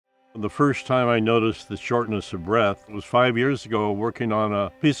The first time I noticed the shortness of breath was 5 years ago working on a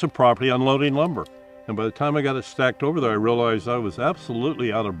piece of property unloading lumber. And by the time I got it stacked over there, I realized I was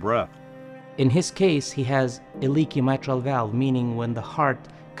absolutely out of breath. In his case, he has a leaky mitral valve, meaning when the heart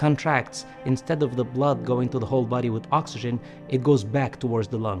contracts, instead of the blood going to the whole body with oxygen, it goes back towards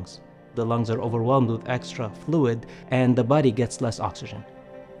the lungs. The lungs are overwhelmed with extra fluid, and the body gets less oxygen.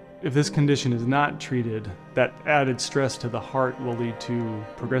 If this condition is not treated, that added stress to the heart will lead to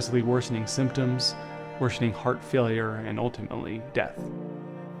progressively worsening symptoms, worsening heart failure, and ultimately death.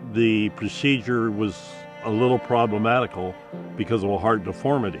 The procedure was a little problematical because of a heart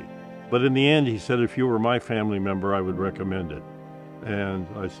deformity. But in the end, he said, if you were my family member, I would recommend it. And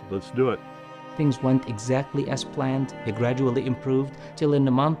I said, let's do it. Things went exactly as planned. He gradually improved, till in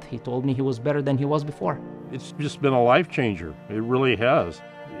a month he told me he was better than he was before. It's just been a life changer. It really has.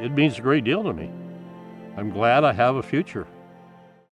 It means a great deal to me. I'm glad I have a future.